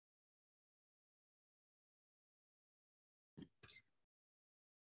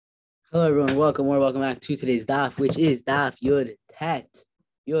Hello, everyone. Welcome back to today's daf, which is daf Yud Tet,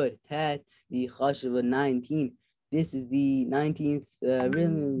 the Chashuva 19. This is the 19th,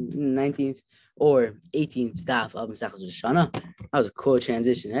 19th or 18th daf of Masechus Rosh Hashanah. That was a cool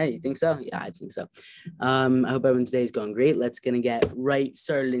transition, hey? You think so? Yeah, I think so. I hope everyone's day is going great. Let's gonna get right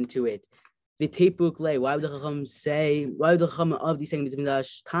started into it. The Tepuk Lay. Why would the Chacham say? Why would the Chacham of the second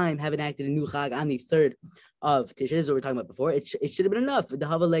Mikdash time have enacted a new Chag on the third of Tishrei? This is what we're talking about before. It should have been enough. The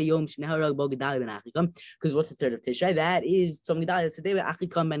Havalei Yom Shneharag Bo Gedali Ben Achikam. Because what's the third of Tishrei? That is Tzom Gedali. It's the day where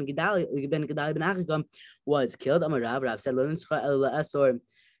Achikam Ben Gedali Ben Achikam was killed. Amar Rav said, Lo Nitzcha El Asor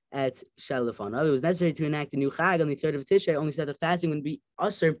at Shalafana. It was necessary to enact a new Chag on the third of Tishrei. Only said the fasting would be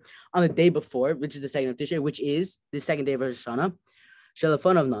usher on the day before, which is the second of Tishrei, which is the second day of Rosh Hashanah.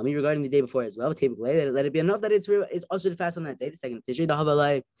 Shalafon of Nami regarding the day before as well. Let it be enough that it's also to fast on that day, the second of Tishrei.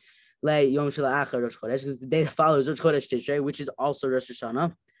 Yom Shalachar Rosh Chodesh, because the day that follows Rosh Chodesh Tishrei, which is also Rosh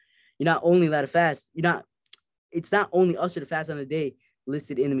Hashanah. You're not only allowed to fast. It's not only also to fast on the day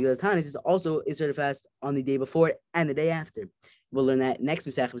listed in the Megillah Tanis. It's also to fast on the day before and the day after. We'll learn that next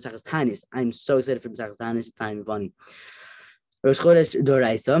Masechus Tanis. I'm so excited for Masechus Tanis. It's time and funny. Rosh Chodesh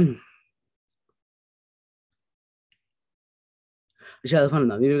Doraisa.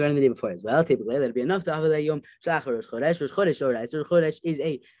 Regarding the day before as well. Typically, let it be enough to have a Yom Shalachar Rosh Chodesh. Rosh Chodesh Doraisa. Rosh Chodesh is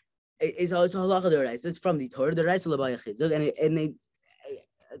it's halacha doraisa. It's from the Torah. The Doraisa l'bayach chizuk, and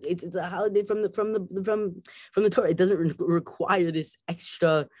it's a holiday from the Torah. It doesn't require this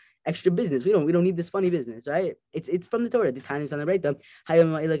extra business. We don't need this funny business, right? It's from the Torah. The time is on the right.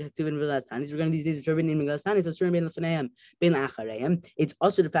 Regarding these days which are written in Megillas Tanis, it's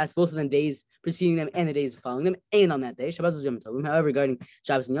also to fast both of them days preceding them and the days following them, and on that day. Shabbos is Yom Tovim. However, regarding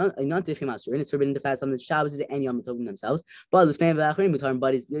Shabbos and Yontif Himasur, it's forbidden to fast on the Shabbos and Yom Tovim themselves. But you're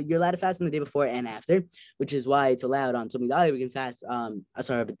allowed to fast on the day before and after, which is why it's allowed on Tzom Gedali. We can fast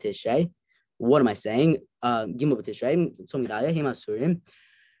Asar B'Tishrei. What am I saying? Gimel B'Tishrei, Tzom Gedali, Himasurim.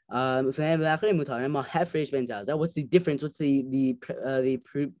 What's the difference? What's the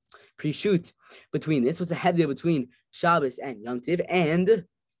pre-shoot between this? What's the head between Shabbos and Yom Tiv? And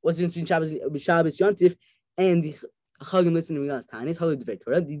what's the difference between Shabbos, Yom Tiv, and the Chagim listening to Tanis?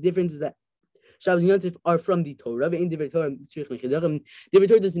 The difference is that Shabbos and Yom Tiv are from the Torah. The Torah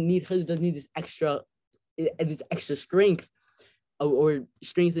doesn't need this extra strength or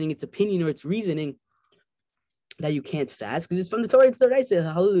strengthening its opinion or its reasoning that you can't fast because it's from the Torah. It's the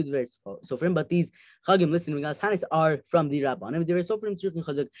Raisa. So for him, but these Chagim listening to Tanis are from the Rabbanim. They're so for him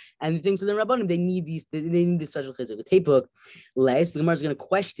and the things of the Rabbanim, they need this special chizuk. The Tapuk, the Gemara is going to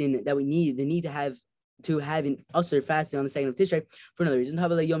question that they need to have an usher fasting on the second of Tishrei for another reason.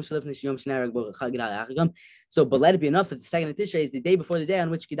 So, but let it be enough that the second of Tishrei is the day before the day on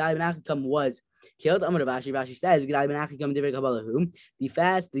which Gedali ben Achikam was killed. Rashi says Gedali ben Achikam divrei Kabbalahu. The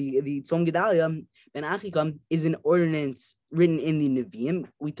fast, the Tzom Gedalia ben Achikam is an ordinance written in the Nevi'im.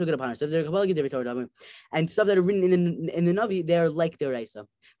 We took it upon ourselves. And stuff that are written in the Navi, they are like the Raisa.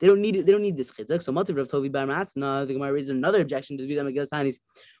 They don't need it. They don't need this chizuk. So Mativ Rav Tovi Bar Matzna, the Gemara raises another objection to the view that Megillas Tanis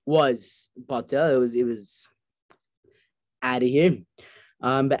was batel. It was out of here.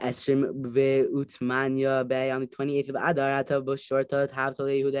 Be'esrim ve'utmanya be on the 28th of Adar atav b'shorta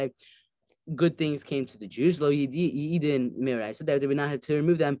havtolei Yehuday. Good things came to the Jews. Lo yidin mirai, so they would not have to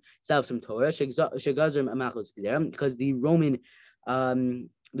remove themselves from Torah. Shegazrim amachos because the Roman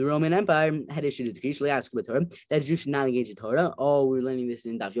Empire had issued a decree that Jews should not engage in Torah. Oh, we're learning this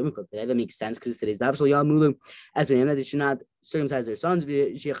in Daf Yomi Club today. That makes sense because today's Daf. So Yalmulu as that they should not circumcise their sons.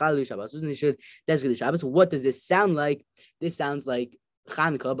 They should designate the Shabbos. What does this sound like? This sounds like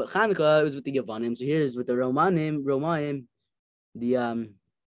Chanukah, but Chanukah was with the Yavanim. So here's with the Romaim,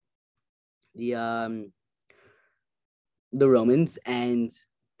 the Romans, and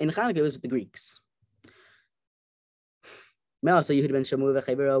in Chanukah it was with the Greeks. So Yehuda ben Shamu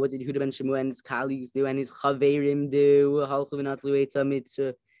v'Chevero, what did Yehuda ben Shamu and his colleagues do and his Chaverim do? Halchu v'natlu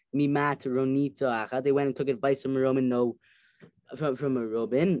etza mimat ronita. They went and took advice from a Roman, from a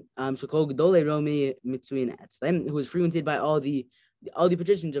Roman. Shekol Gedolei Romi mitzuin etzlem, who was frequented by all the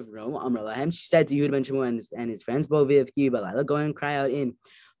patricians of Rome. Amar lahem, she said to Yehuda ben Shamu and his friends, Bo v'yivkiyu b'layla, go and cry out in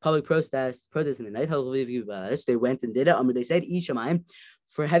public protest in the night. So they went and did it. They said, Ishamayim,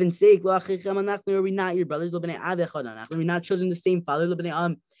 for heaven's sake, are we not your brothers? Are we not children of the same father? Are we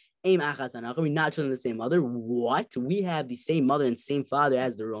not children of the same mother? What? We have the same mother and same father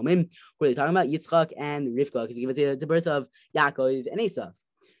as the Roman. Who are they talking about? Yitzchak and Rivka, because he gave it the birth of Yaakov and Esau.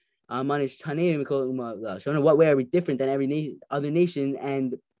 What way are we different than every other nation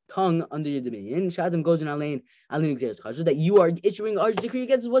and tongue under your dominion. Shadim goes in our lane, that you are issuing our decree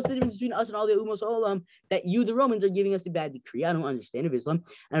against us. What's the difference between us and all the Umos Olam that you, the Romans, are giving us a bad decree? I don't understand of Islam.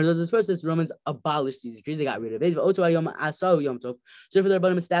 And as this process, the Romans abolished these decrees. They got rid of it. So for the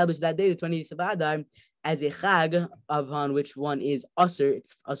Rabbanim established that day, the 20th of Adar, as a chag upon which one is usher,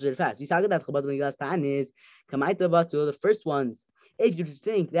 it's usher to fast. We saw that the first ones. If you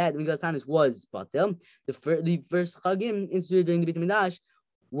think that Megillas Tanis was batel, the first chagim instituted during the Beit Hamikdash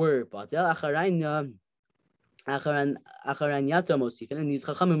were batel. Acharan Yato Mosifin, and these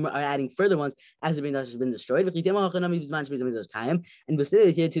chachamim are adding further ones as the Beit Hamikdash has been destroyed. And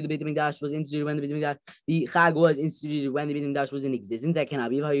Basile here to the Beit Hamikdash was instituted when the Beit Hamikdash, the chag was instituted when the Beit Hamikdash was in existence. That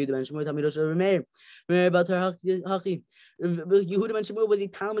cannot be. Yehuda ben Shmuel was a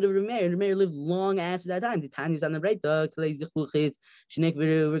Talmud of Rameir, and Rameir lived long after that time. The time he was on the right,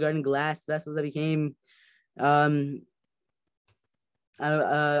 regarding glass vessels that became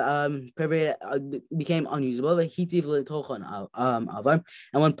became unusable. And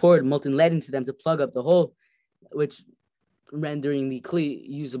one poured molten lead into them to plug up the hole, which rendering the kli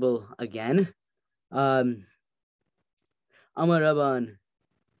usable again. Amar Rabban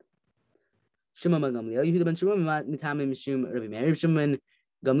Shimon ben Gamliel, Yehuda ben Shimon mitamim mishum Rabbi Meir. Shimon ben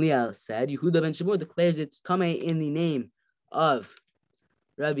Gamliel said, Yehuda ben Shimon declares it tamei in the name of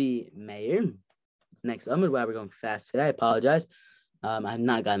Rabbi Meir. Next Amar, wow, we're going fast today. I apologize. I have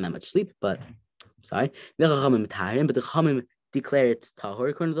not gotten that much sleep, but I'm sorry. But the Chachamim declare it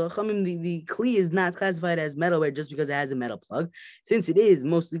tahor. According to the Chachamim, the kli is not classified as metalware just because it has a metal plug. Since it is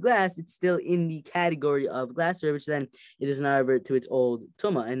mostly glass, it's still in the category of glassware, which then it does not revert to its old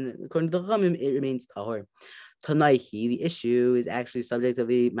tuma. And according to the Chachamim, it remains tahor. Tanaihi, the issue is actually subject of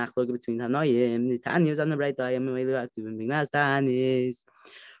a machlok between Tanoim. The Tanya is on the right side.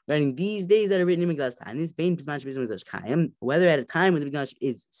 Regarding these days that are written in Megillas Tanis, whether at a time when the Beit Hamikdash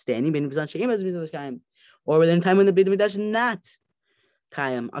is standing, or whether in a time when the Beit Hamikdash is not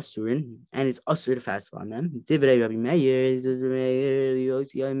Kayam Asurin, and it's Asur to fast on them. Divrei Rabbi Meir,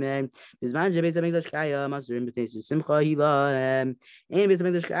 Bizman Beit Hamikdash Kayam Asurin b'teisus Simcha Hilahem, and Beit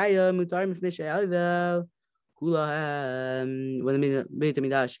Hamikdash Kayam Mutar Mifnei She'avel Kulahem. When the Beit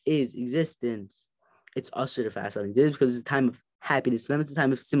Hamikdash is existent, it's Asur to fast on them because it's a time of happiness. So it's a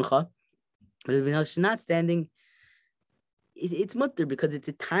time of simcha. But if it's not standing, it's mutter because it's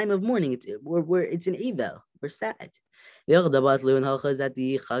a time of mourning. It's an evel. We're sad. That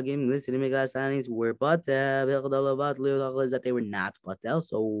the chagim listed in Megillas Tanis were batel. That they were not batel.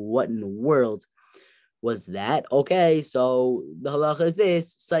 So what in the world was that? Okay, so the halacha is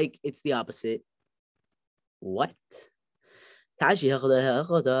this. Psych, it's the opposite. What? These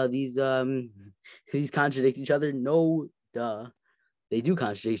contradict each other. No. Duh, they do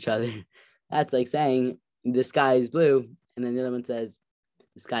contradict each other. That's like saying the sky is blue, and then the other one says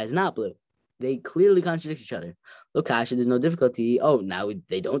the sky is not blue. They clearly contradict each other. Look, Kasha, there's no difficulty. Oh, now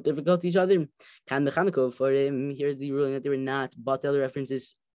they don't difficult each other. Kan the Chanukah for him. Here's the ruling that they were not. But the other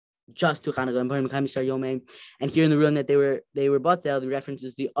references just to Chanukah and here in the ruling that they were batel, the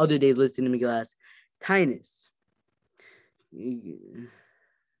references the other days listed in Megillas Tanis.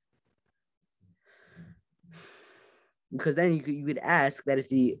 Because then you could ask that if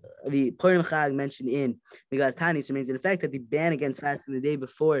the Purim Chag mentioned in Megillas Tanis remains in effect, that the ban against fasting the day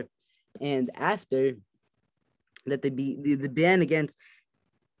before and after, that the ban against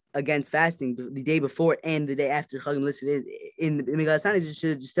fasting the day before and the day after Chagim listed in Megillas Tanis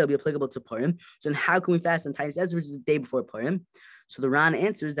should still be applicable to Purim. So then how can we fast on Tanis Ezra, which is the day before Purim? So the Ran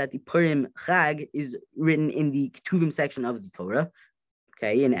answers that the Purim Chag is written in the Ketuvim section of the Torah.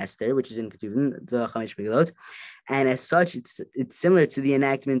 Okay, in Esther, which is in Ketuvim, the Chamesh Megillot, and as such, it's similar to the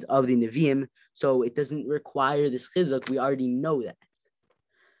enactment of the Nevi'im, so it doesn't require this chizuk. We already know that.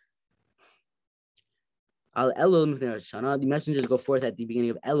 Al Elul Mifnei Rosh Hashanah, the messengers go forth at the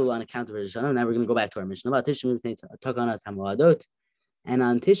beginning of Elul on account of Rosh Hashanah. Now we're going to go back to our Mishnah about Tishrei Mifnei Takanat HaMoadot, and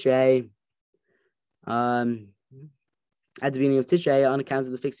on Tishrei, at the beginning of Tishrei, on account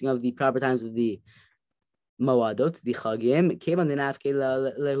of the fixing of the proper times of the Moadot, the Chagim, came on the Nafke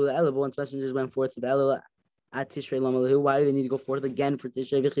Lehu Elul. Once messengers went forth of Elul at Tishrei Lamalahu, why do they need to go forth again for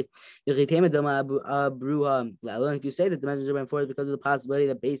Tishrei? And if you say that the messenger went forth because of the possibility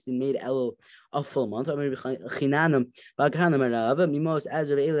that Basin made Elul a full month, in the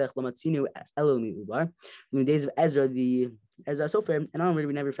days of Ezra, the Ezra Sofer, and onward,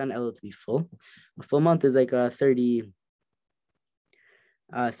 we never found Elul to be full. A full month is like 30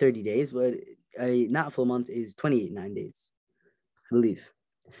 days, but a not full month is 9 days, I believe.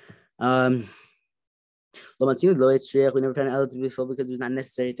 We never found Elul to be full because it was not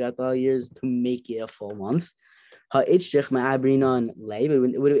necessary throughout the years to make it a full month. Would it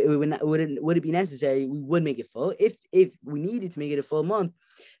be necessary? We would make it full. If we needed to make it a full month,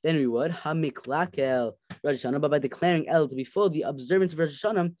 then we would. Hamiklakel Rosh Hashanah, but by declaring El to be full, the observance of Rosh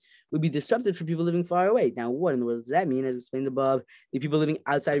Hashanah would be disrupted for people living far away. Now, what in the world does that mean? As explained above, the people living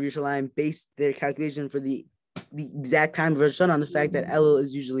outside of Yerushalayim based their calculation for the exact time of Rosh Hashanah on the fact that El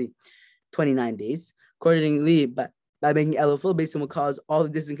is usually 29 days. Accordingly, by making El full, based on what caused all the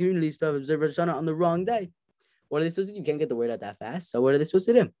distant communities to have observed Rosh Hashanah on the wrong day. What are they supposed to do? You can't get the word out that fast. So what are they supposed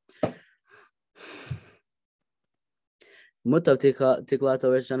to do? Mutav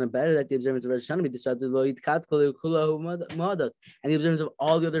Tiklato Rosh Hashanah, better that the observance of Rosh Hashanah be disrupted, and the observance of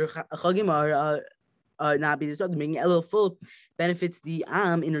all the other Chagim are not be disrupted. Making Elul full benefits the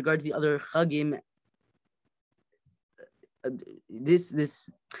Am in regard to the other Chagim.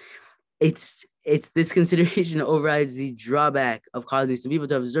 It's this consideration overrides the drawback of causing some people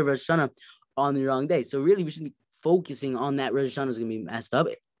to observe Rosh Hashanah on the wrong day. So really, we should be focusing on that. Rosh Hashanah is going to be messed up.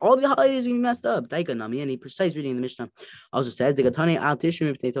 All the holidays are going to be messed up. Taika Nami, and a precise reading in the Mishnah also says the Gatani al Tishri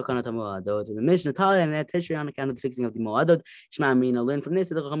if they took on a Tamuadot. The Mishnah taught and that Tishri on account of the fixing of the Moadot. Shema Amrina learn from this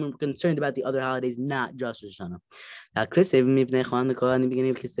that the Chachamim were concerned about the other holidays, not just Rosh Hashanah. Klisev mipnei Chanukah in the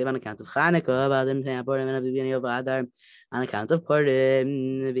beginning of Klisev on account of Chanukah, about them Purim and at the beginning of Adar on account of Purim.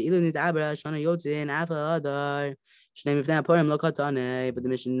 Ve'ilu nidabra Shana Yotzin Afa Adar. Shnei mipnei Purim lo katane. But the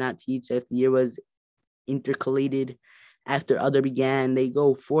Mishnah did not teach that if the year was intercalated after Adar began, they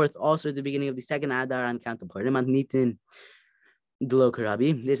go forth also at the beginning of the second Adar on account of Purim.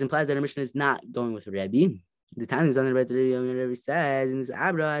 This implies that our Mishnah is not going with Rabbi. The time is on the right. Rabbi says in this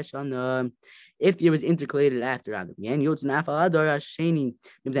Abra Shana, if the year was intercalated after Adar began, Yotzin Afal Adar Hasheni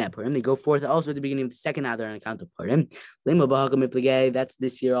Purim, they go forth also at the beginning of the second Adar on account of Purim. That's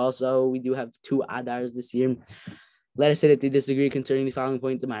this year also. We do have two Adars this year. Let us say that they disagree concerning the following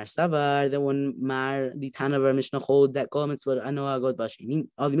point: the Mar Savar, the one Mar, the Tana of our Mishnah hold that Kol Mitzvot Anoah God Bashini,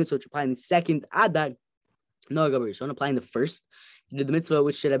 all the mitzvot apply in the second Adar, no Gabarishon, applying the first. You did the mitzvah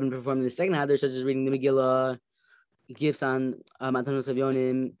which should have been performed in the second Adar, such as reading the Megillah, gifts on Matanos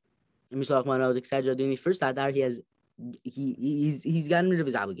Avyonim, Mishlach Manot, etc. During the first Adar, he's gotten rid of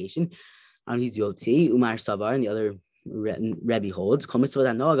his obligation. He's Yotzi, Umar Savar, and the other Rebbe holds all the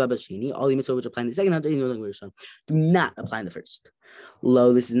mitzvot which apply in the second Adar do not apply in the first.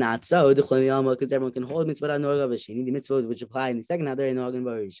 Lo, this is not so. Because everyone can hold mitzvot the mitzvot which apply in the second Adar do not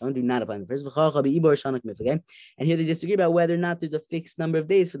apply in the first. And here they disagree about whether or not there's a fixed number of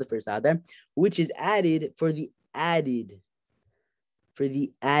days for the first Adar, which is added for the added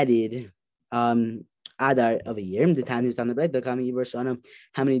Adar of a year. The time is on the right.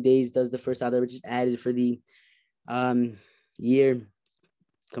 How many days does the first Adar which is added for the year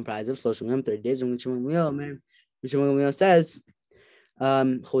comprised of 30 days. Which says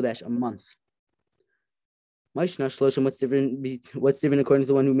Chodesh, a month. What's different according to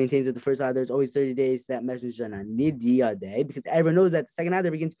the one who maintains that the first Adar is always 30 days, that messenger Nidia day, because everyone knows that the second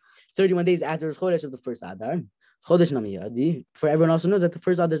Adar begins 31 days after the Chodesh of the first Adar. Chodesh Namiyadi. For everyone also knows that the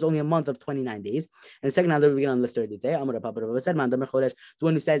first Adar is only a month of 29 days, and the second Adar will begin on the 30th day. The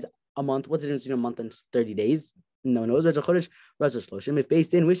one who says a month, what's the difference between a month and 30 days? No, Rosh Hashanah. If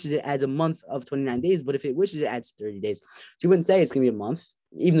based in wishes, it adds a month of 29 days, but if it wishes, it adds 30 days. So you wouldn't say it's going to be a month,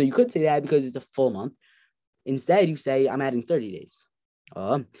 even though you could say that because it's a full month. Instead, you say, I'm adding 30 days.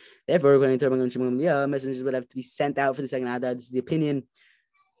 Therefore, according to messengers would have to be sent out for the second Adar. This is the opinion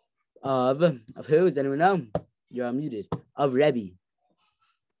of who? Does anyone know? You're unmuted. Of Rebbe.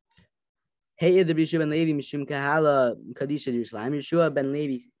 Hey, the Yeshua ben Levi, Mishum Kahala, Kadisha Yerushalayim. Yeshua ben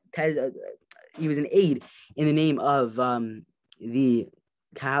Levi, he was an aide in the name of the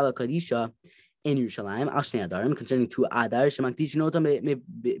Kahala Kadisha in Yerushalayim, Ashnei Adarim, concerning two Adar,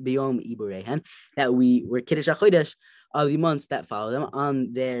 that we were Kiddush HaChodesh of the months that follow them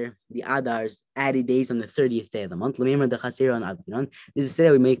on the Adar's added days on the 30th day of the month. This is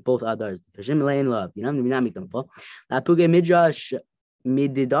today we make both Adars. We do not make them full. Midrash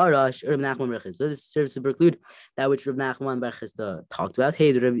Mididarash Rav Nachman bar Chisda. This serves to preclude that which Rav Nachman bar Chisda talked about.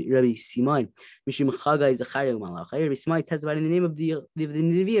 Hey, Rabbi Simon, Mishum Chagai Zachariah Malacha. Rabbi Simon testified in the name of the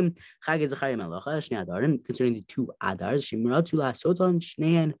Nevi'im Chagai Zachariah Malacha Shnei Adarim concerning the two Adars. Shemratu LaSotan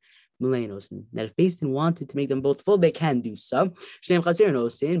Shnean Milenosin. That if Beis Din wanted to make them both full, they can do so. Shneim Chaser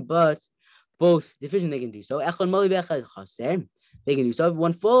Nosin, but both deficient they can do so. Echon Mali V'Echad Chaser. They can do so.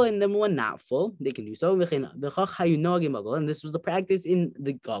 One full and then one not full, they can do so. And this was the practice in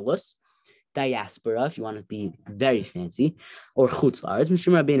the Galus diaspora, if you want to be very fancy, or Chutz La'aretz,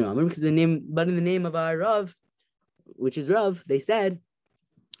 because in the name of our Rav, which is Rav, they said,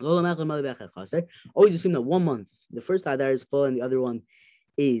 always assume that 1 month, the first Adar is full and the other one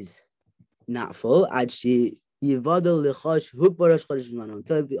is not full. unless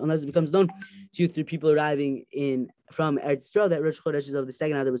it becomes known to you through people arriving from Eretz Yisrael that Rosh Chodesh of the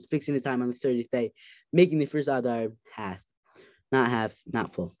second Adar was fixing his time on the 30th day, making the first Adar half.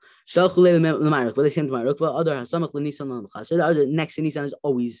 Not full. The next in Nisan is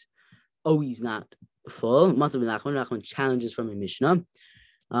always not full. Nachman challenges from a Mishnah.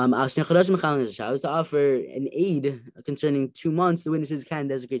 To offer an aid concerning 2 months, the witnesses can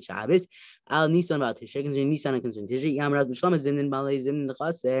designate Shabbos. Al Nisan about Tishrei concerning Nisan and concerning Tishrei.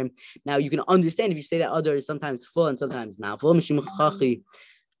 Now you can understand if you say that other is sometimes full and sometimes not full.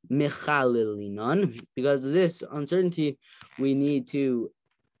 Because of this uncertainty, we need to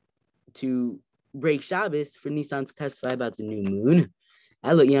break Shabbos for Nisan to testify about the new moon.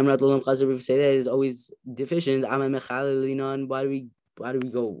 If we say that it is always deficient, why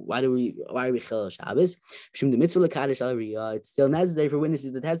do we chel Shabbos? It's still necessary for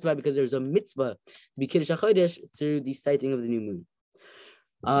witnesses to testify because there's a mitzvah to be kiddush hachodesh through the sighting of the new moon.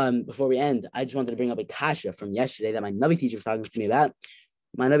 Before we end, I just wanted to bring up a kasha from yesterday that my Navi teacher was talking to me about.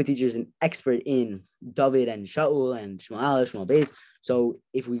 My Navi teacher is an expert in David and Shaul and Shmuel Aleph, Shmuel Beis. So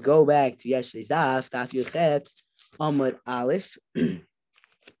if we go back to yesterday's daf Yudchet, Amud Aleph,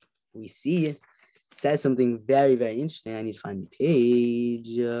 we see says something very, very interesting. I need to find the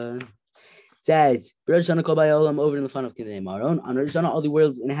page. It says, Rosh Hashanah kol ba'olam over in the front of Kivnei Maron. On Rosh Hashanah, all the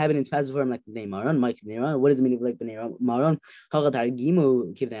world's inhabitants pass before him like Kivnei Maron. My Kivnei Maron. What does it mean like Kivnei Maron?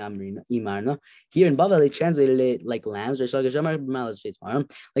 Gimu Kivnei Imarna. Here in Babel, they translated it like lambs. Like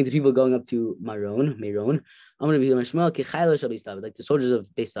the people going up to Meron. Like the soldiers of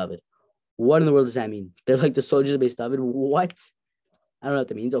Beis David. What in the world does that mean? They're like the soldiers of Beis David. What? I don't know what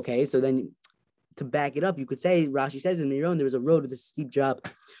that means. Okay, so then to back it up, you could say, Rashi says in Meron, there was a road with a steep drop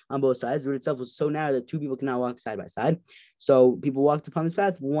on both sides. The road itself was so narrow that two people could not walk side by side. So people walked upon this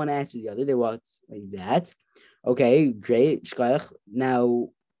path, one after the other. They walked like that. Okay, great. Shkoyach. Now,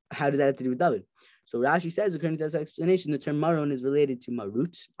 how does that have to do with David? So Rashi says, according to this explanation, the term Maron is related to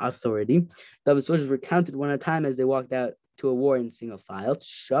Marut, authority. David's soldiers were counted one at a time as they walked out to a war in single file to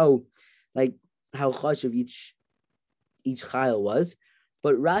show like how hush of each chayil was.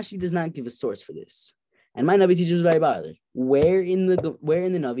 But Rashi does not give a source for this. And my Navi teacher was very bothered. Where in the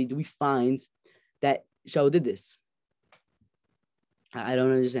Navi do we find that Shaul did this? I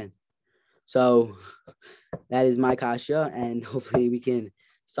don't understand. So that is my kasha, and hopefully we can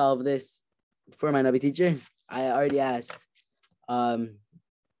solve this for my Navi teacher. I already asked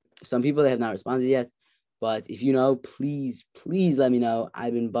some people that have not responded yet, but if you know, please let me know.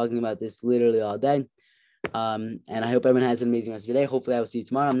 I've been bugging about this literally all day. And I hope everyone has an amazing rest of your day. Hopefully I will see you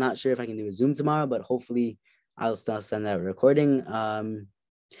tomorrow. I'm not sure if I can do a Zoom tomorrow, but hopefully I'll still send out a recording.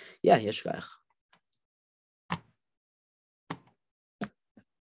 Yeshkach.